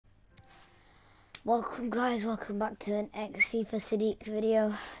Welcome guys, welcome back to an ex-FIFA Sadiq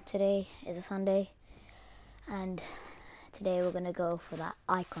video. Today is a Sunday and today we're gonna go for that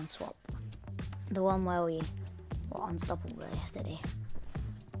icon swap. The one where we were unstoppable yesterday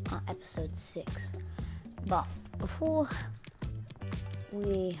on episode 6. But before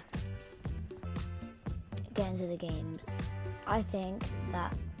we get into the game, I think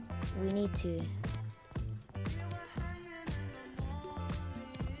that we need to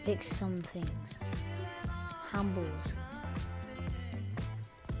fix some things. Handballs.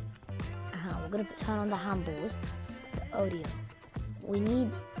 We're gonna turn on the handballs, the audio. We need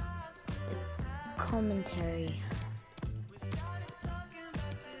the commentary.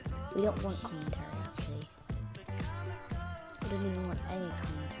 We don't want commentary actually. We don't even want any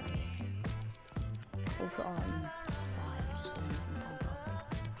commentary. We'll put on 5 just so then we can pump up.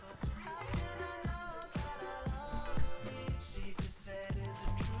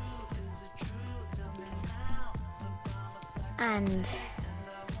 And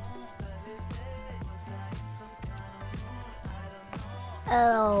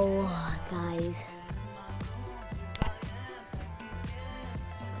hello guys,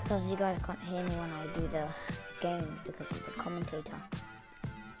 because you guys can't hear me when I do the game because of the commentator,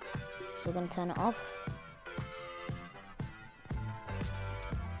 so we're gonna turn it off.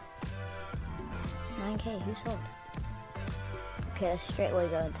 $9K, who sold? Okay, let's straight away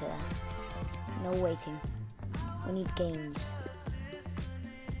go into there. No waiting. We need games.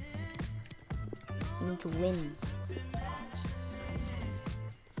 We need to win.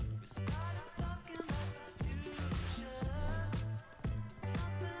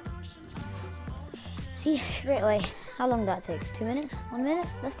 See, straight away. How long did that take? 2 minutes? 1 minute?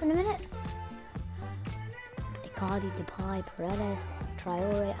 Less than a minute? Icardi, Depay, Paredes,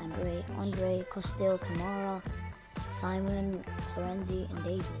 Traore, Andre, Costil, Kamara, Simon, Florenzi, and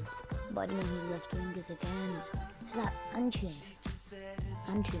David. But I don't know who's left wingers again. Is that Antunes?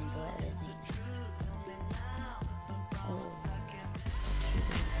 Antunes, or whatever his name is. Oh.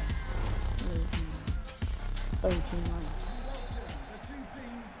 13 months.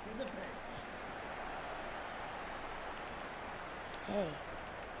 Hey.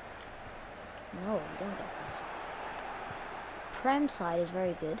 No, don't get past. Prem side is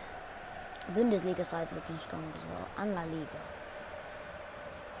very good. Bundesliga side is looking strong as well. And La Liga.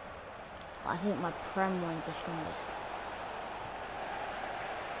 I think my Prem one's the strongest.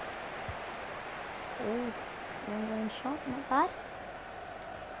 Oh, long range shot, not bad.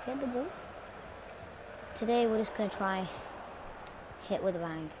 Get the ball. Today we're just gonna try hit with a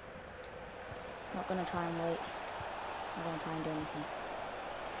bang. Not gonna try and wait. Not gonna try and do anything.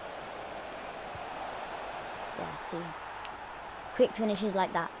 Yeah, see. Quick finishes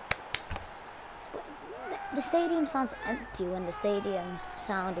like that. The stadium sounds empty when the stadium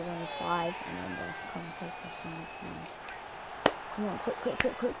sound is only 5 and then the commentator sound 9. Come on, quick.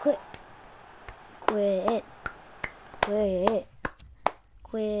 Quit.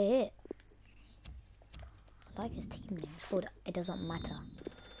 I like his team name. It's called It Doesn't Matter.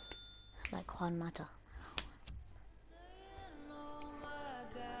 Like Juan Mata.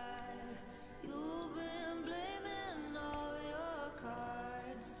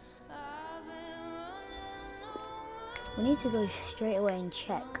 We need to go straight away and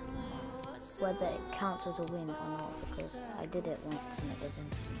check whether it counts as a win or not, because I did it once and it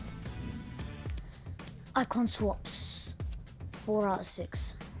didn't. Icon swaps, 4 out of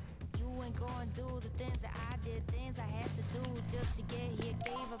 6. You ain't gonna do the things that I did, things I had to do just to get here.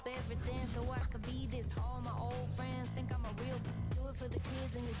 Gave up everything so I could be this. All my old friends think I'm a real. Do it for the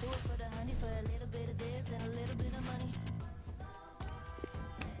kids and you do it for the honeys, for a little bit of this and a little bit of money.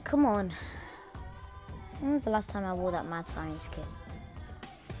 Come on. When was the last time I wore that Mad Science kit?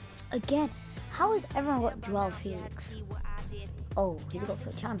 Again, how has everyone got Joao Felix? Oh, he's got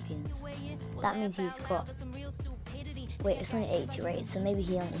for champions. That means he's got... Wait, it's only 80 rated, so maybe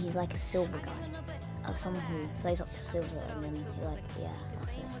he's like a silver guy. Or someone who plays up to silver and then he like, yeah,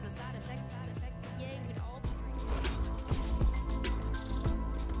 that's it.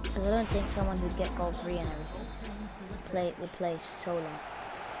 Because I don't think someone who'd get goal 3 and everything would play solo.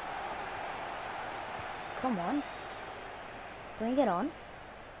 Come on. Bring it on.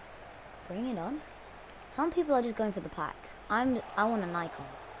 Bring it on. Some people are just going for the packs. I want an icon.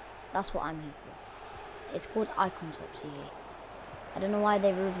 That's what I'm here for. It's called icon swaps here. I don't know why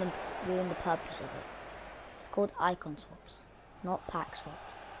they ruined the purpose of it. It's called icon swaps, not pack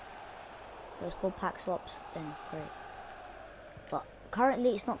swaps. If it was called pack swaps, then great. But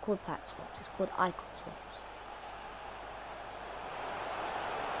currently it's not called pack swaps, it's called icon swaps.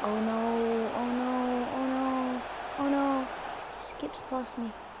 Oh no, oh no, oh no, oh no. Skips past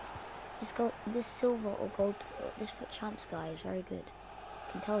me. This silver or gold, this FUT Champs guy is very good.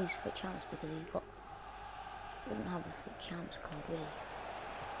 You can tell he's FUT Champs because wouldn't have a FUT Champs card, would he?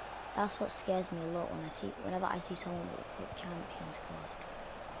 That's what scares me a lot whenever I see someone with a FUT Champions card.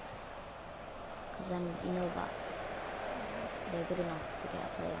 Because then you know that they're good enough to get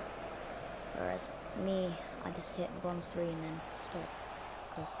a player. Whereas me, I just hit bronze 3 and then stop.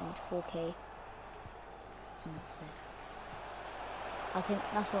 Because I need 4k. And that's it. I think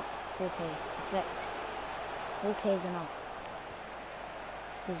that's what 4k affects. 4k is enough.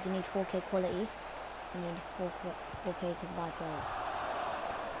 Because you need 4k quality. You need 4k to buy players.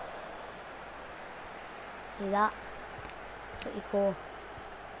 See that? That's what you call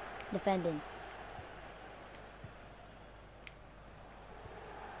defending.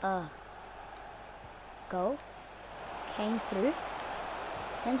 Go. Kane's through.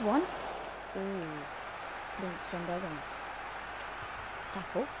 Sends one. Ooh. Didn't send that one.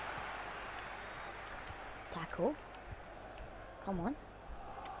 Tackle. Tackle. Come on.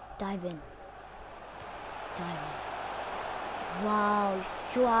 Dive in. Dive in. Wow.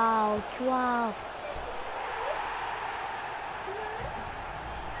 Wow. Wow.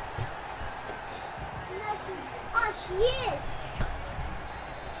 Oh, she is.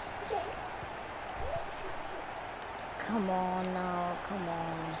 Come on now. Come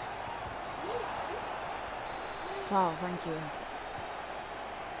on. Wow, thank you.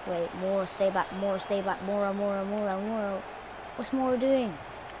 Wait, Mora, stay back. Mora, stay back. Mora. What's Mora doing?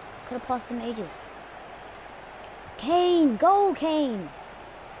 Could have passed him ages. Kane! Go, Kane!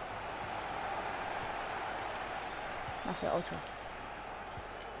 That's it, Ultra.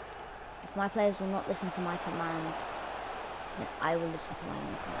 If my players will not listen to my commands, then I will listen to my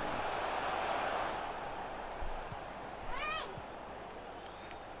own commands.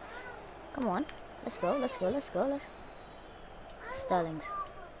 Come on. Let's go. Sterling's.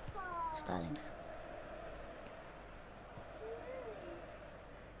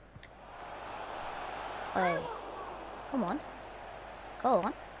 Hey. Come on. Go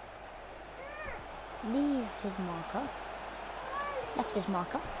on. Leave his marker. Left his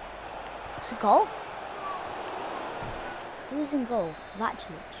marker. It's a goal. Who's in goal?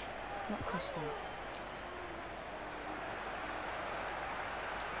 Vacilic, not Costa.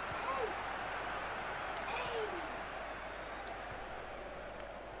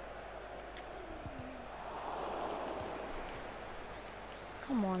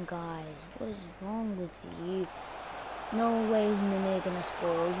 Come on, guys. What is wrong with you? No way is Mane gonna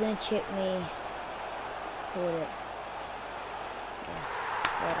score. He's gonna chip me. Caught it. Yes.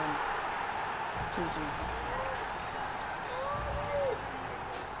 Well done. GG.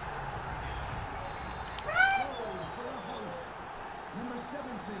 Number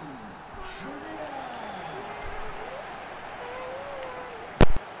 17.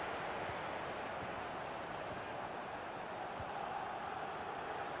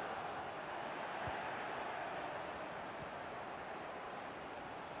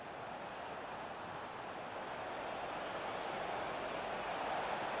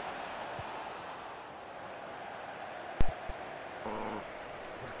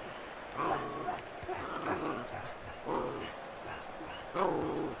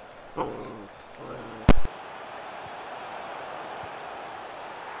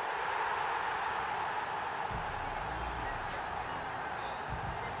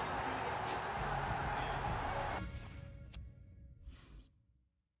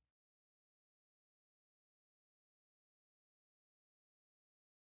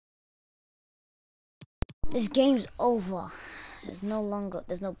 This game's over. There's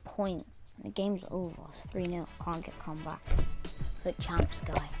no point. The game's over. It's 3-0. Can't get come back. FUT Champs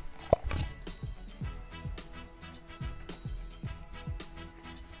guy.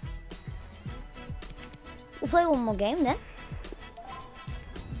 We'll play one more game then.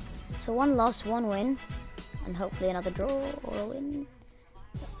 So 1 loss, 1 win, and hopefully another draw or a win.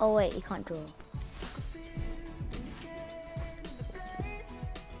 Oh wait, you can't draw.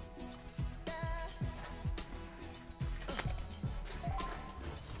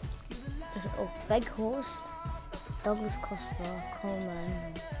 Oh, Veghorst, Douglas Costa,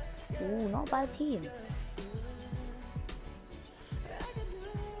 Coleman. Ooh, not a bad team.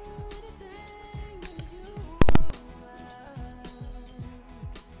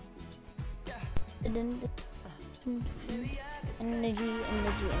 Energy.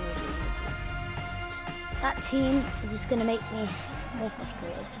 That team is just gonna make me more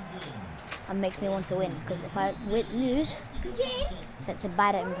frustrated and makes me want to win, because if I lose, it sets a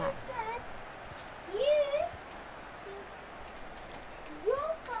bad impact.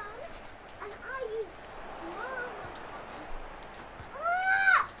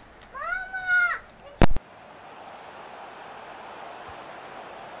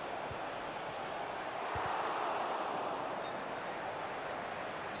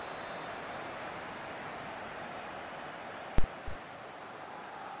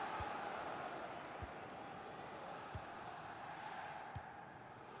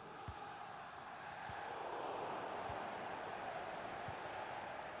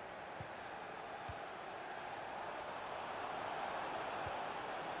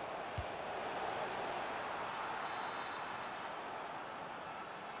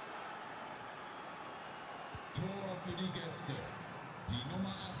 die Gäste. Die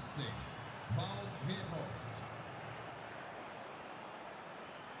Nummer 18. Wout Weghorst.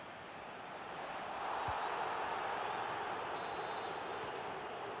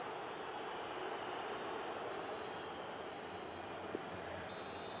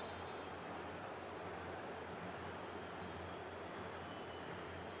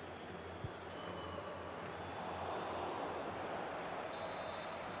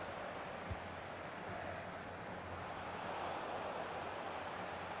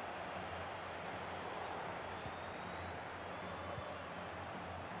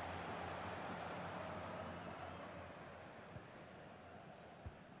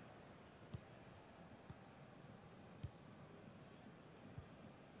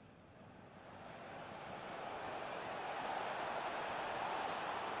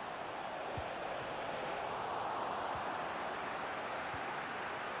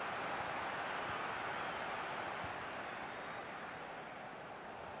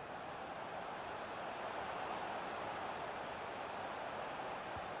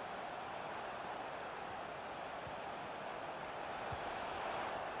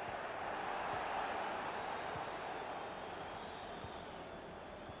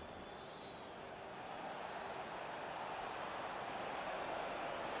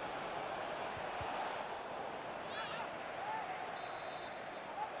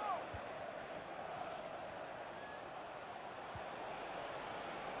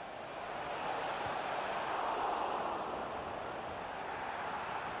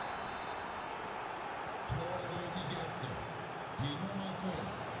 Die Nummer 5,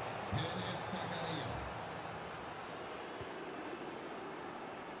 Dennis Zakaria.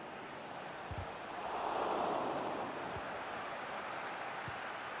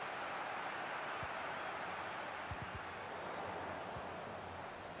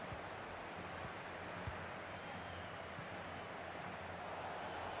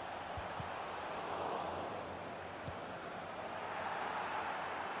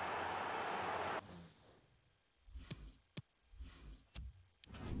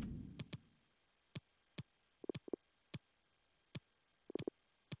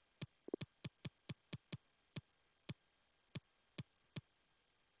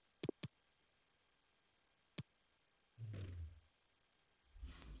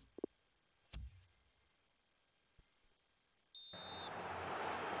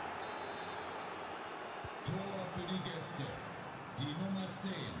 Tor für die Gäste. Die Nummer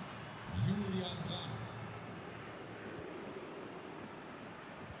 10, Julian Brandt.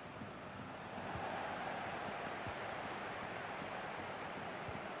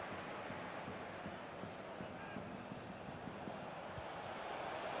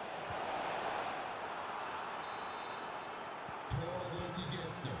 Tor durch die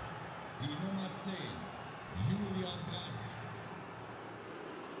Gäste. Die Nummer 10, Julian Brandt.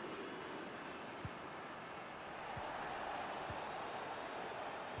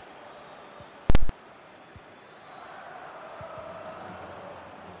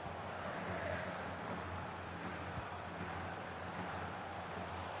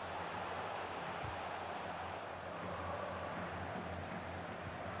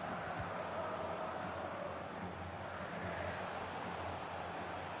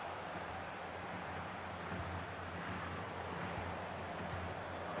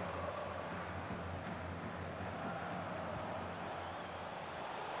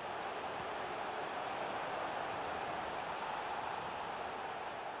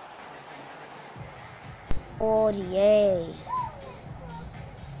 Aurier.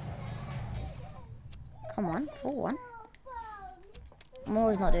 Come on, 4-1.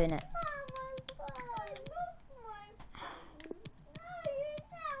 Moore's not doing it.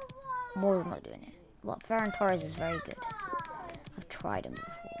 Moore's not doing it. But Ferran Torres is very good. I've tried him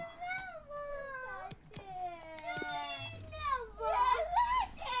before.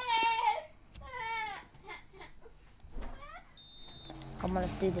 Come on,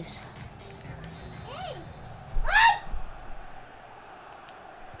 let's do this.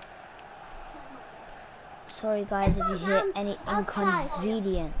 Sorry guys if you hear any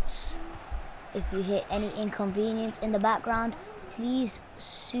inconvenience. If you hear any inconvenience in the background, please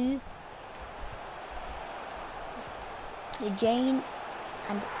sue Jane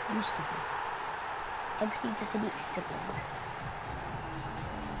and Mustafa, XP Facility siblings.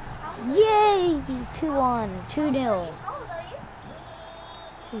 Yay! 2-1, 2-0.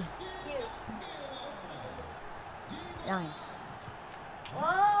 Nine.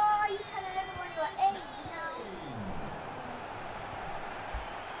 Oh, you telling everyone your age now.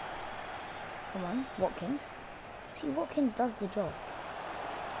 Come on, Watkins. See, Watkins does the job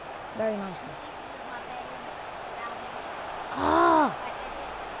very nicely.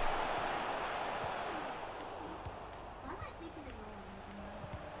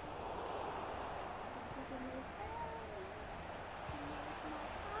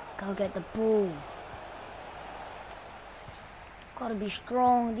 Go get the ball. Gotta be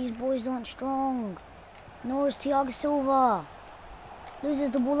strong. These boys aren't strong. Nor is Thiago Silva.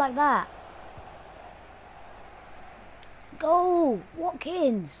 Loses the ball like that. Go!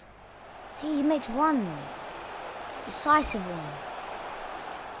 Watkins! See, he makes runs. Decisive ones.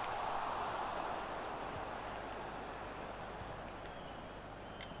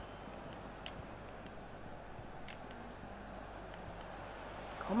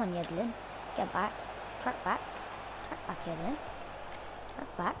 Come on, Yedlin. Get back. Track back. Track back, Yedlin.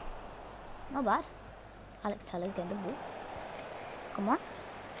 Track back. Not bad. Alex Tellez getting the ball. Come on.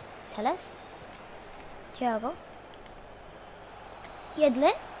 Tellez. Thiago.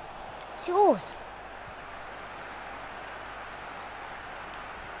 Yedlin. It's yours.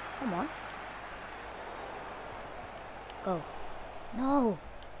 Come on. Go. No.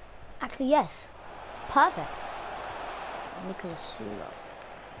 Actually, yes. Perfect. Nicholas Sula.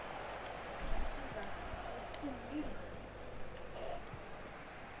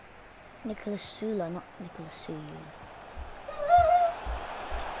 Nicholas Sula, not Nicholas Sula.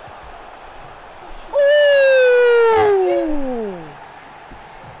 Ooh!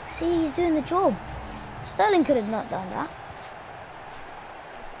 See, he's doing the job. Sterling could have not done that.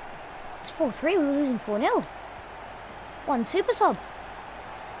 It's 4-3, we were losing 4-0. One super sub.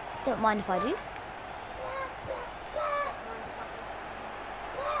 Don't mind if I do.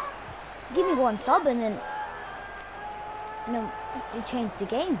 Give me one sub and then, you know, you change the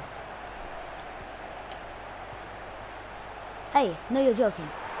game. Hey, no, you're joking.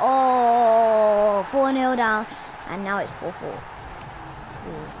 Oh, 4-0 down, and now it's 4-4. 4-0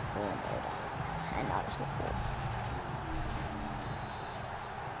 down, and now it's 4-4.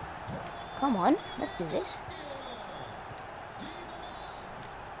 Come on, let's do this.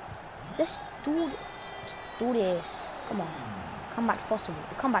 Let's do this. Let's do this. Come on. Comeback's possible.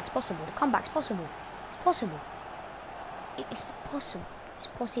 The comeback's possible. The comeback's possible. It's possible. It's possible. It's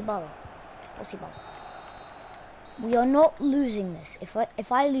possible. Possible. We are not losing this.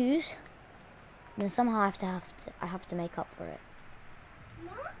 If I lose, then somehow I have to make up for it.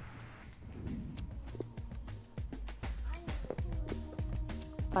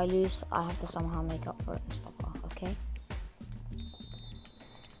 If I lose, I have to somehow make up for it, Mustafa. Okay.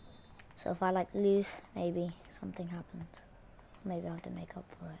 So if I like lose, maybe something happens. Maybe I have to make up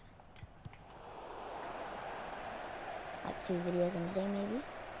for it. Like 2 videos in a day, maybe.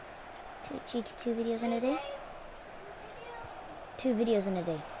 Two videos in a day. 2 videos in a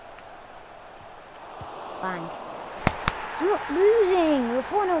day. Bang. I'm not losing. We're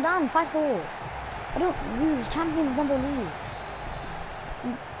 4-0 down, 5-4. I don't lose. Champions never lose.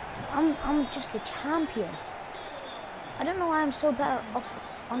 I'm just a champion. I don't know why I'm so better off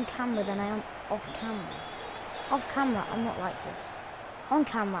on camera than I am off camera. Off camera, I'm not like this. On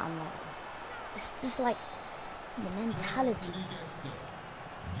camera, I'm like this. It's just like the mentality.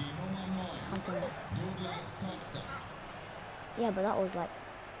 Something like that. Yeah, but that was like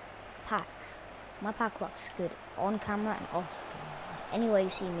packs. My pack looks good on camera and off camera. Anyway you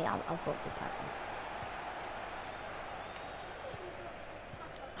see me, I've got good pack luck.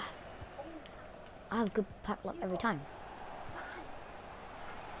 I have good pack luck every time.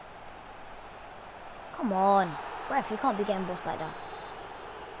 Come on, ref, you can't be getting bossed like that.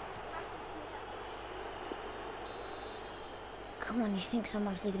 Come on, he thinks I'm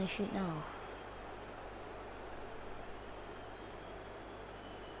actually gonna shoot now.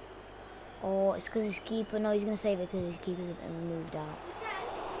 Oh, it's because his keeper. No, he's gonna save it because his keeper's been moved out.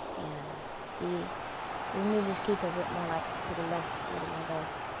 Yeah, see, we moved his keeper a bit more like to the left, let him go,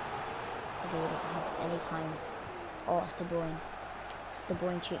 because he wouldn't have any time. Oh, it's De Bruyne. It's De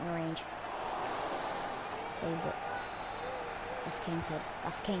Bruyne shooting range. Saved it. That's Kane's head.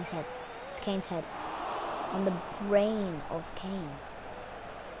 That's Kane's head. It's Kane's head. On the brain of Kane.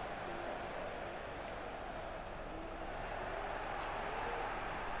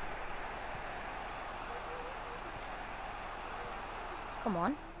 Come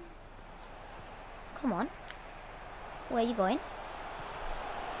on. Come on. Where are you going?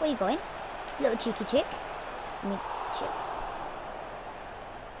 Where are you going? Little cheeky chick. I mean, chick.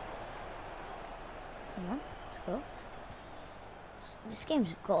 Come on. Let's go. This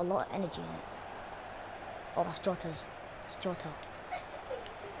game's got a lot of energy in it. Oh, that's Jota's. It's Jota.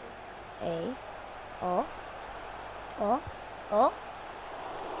 A. Oh. Oh. Oh.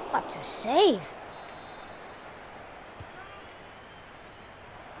 What a save!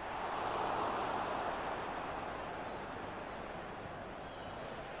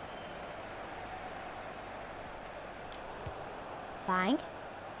 Bang.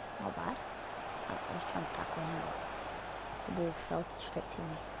 Not bad. I was trying to tackle him, but the ball fell straight to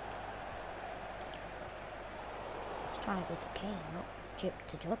me. He's trying to go to Kane, not chip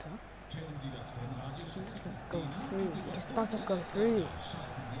to Jota. Kennen Sie das Fanmagische? Doesn't go through. He just doesn't go through.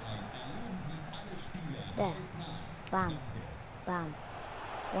 Schalten Sie ein. Erleben Sie alle Spiele There. Bam. Bam.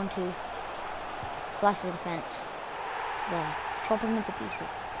 1, 2. Slash the defense. There. Chop him into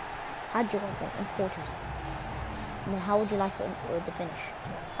pieces. How'd you like it? Important. And then how would you like it with the finish?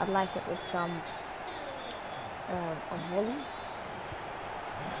 I'd like it with some a volley.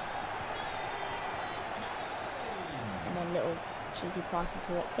 And then little cheeky pass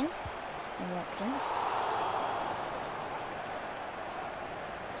into Watkins. And Watkins.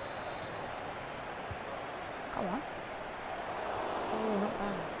 Come on. Oh, not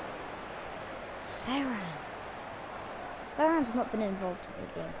bad. Ferran. Ferran's not been involved in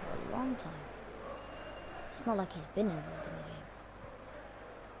the game for a long time. It's not like he's been involved in the game.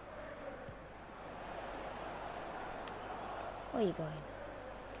 Where are you going?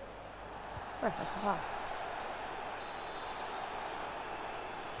 Breakfast, huh?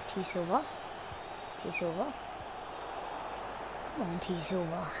 T Silva. T Silva. Come on, T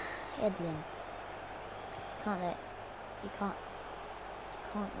Silva. Edlin. You can't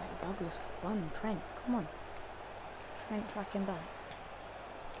let Douglas run. Trent, come on. Trent, track him back.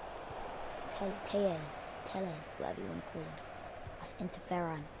 Tellez, whatever you want to call him. That's into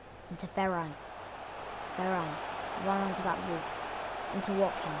Ferran. Ferran. Run onto that ball. Into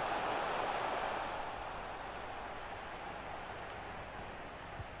Watkins.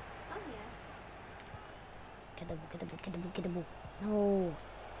 Oh yeah. Get the ball. No.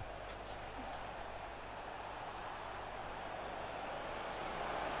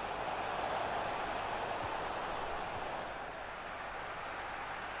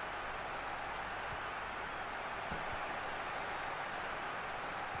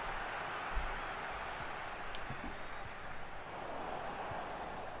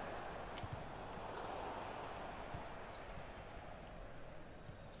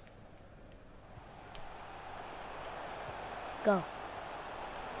 Go.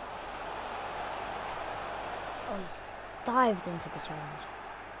 Oh, he's dived into the challenge.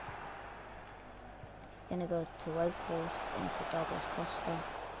 He's gonna go to Wakehorst, into Douglas Costa.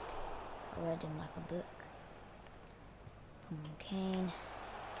 I read him like a book. Come on, Kane.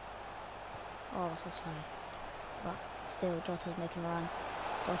 Oh, it's offside. But still, Jota's making a run.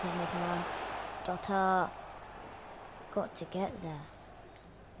 Jota got to get there.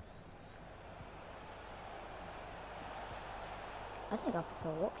 I think I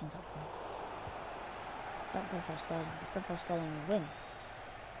prefer Watkins up front. I don't prefer Sterling. I prefer Sterling in the wing.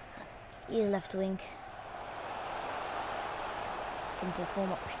 He's left wing. Can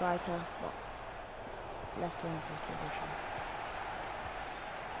perform up striker, but left wing is his position.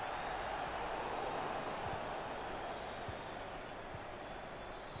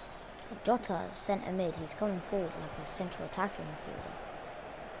 Jota, centre mid, he's coming forward like a central attacking midfielder.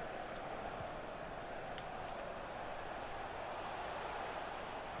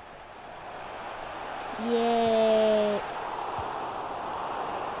 Yay!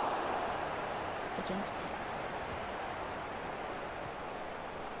 I jinxed it.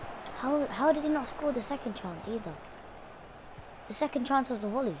 How did he not score the second chance either? The second chance was a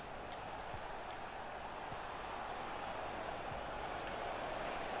volley.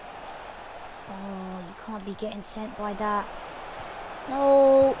 Oh, you can't be getting sent by that.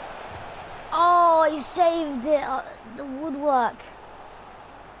 No! Oh, he saved it! The woodwork.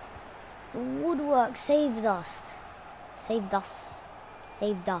 The woodwork saved us. Saved us.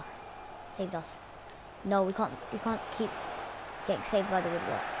 No, we can't keep getting saved by the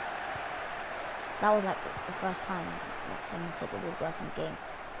woodwork. That was like the first time that someone's hit the woodwork in the game,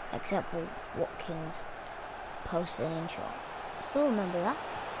 except for Watkins post and in shot. I still remember that.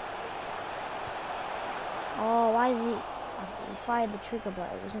 Oh, why is he fired the trigger,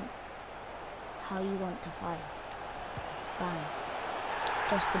 but it wasn't how you want to fire. Bang.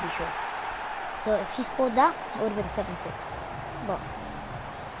 Just to be sure. So if he scored that, it would have been 7-6. But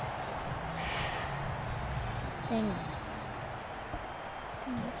things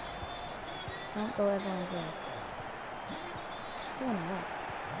don't go everyone's way. Just one away.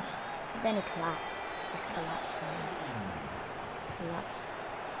 Then it collapsed. This collapsed for me.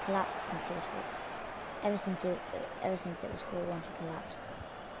 Collapsed since it was ever since it was 4-1 he collapsed.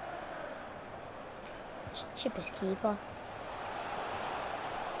 Just chip his keeper.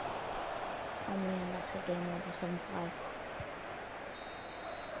 I'm winning, that's a game over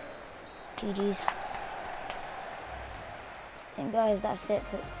 7-5. GG's. And guys, that's it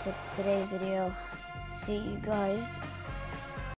for today's video. See you guys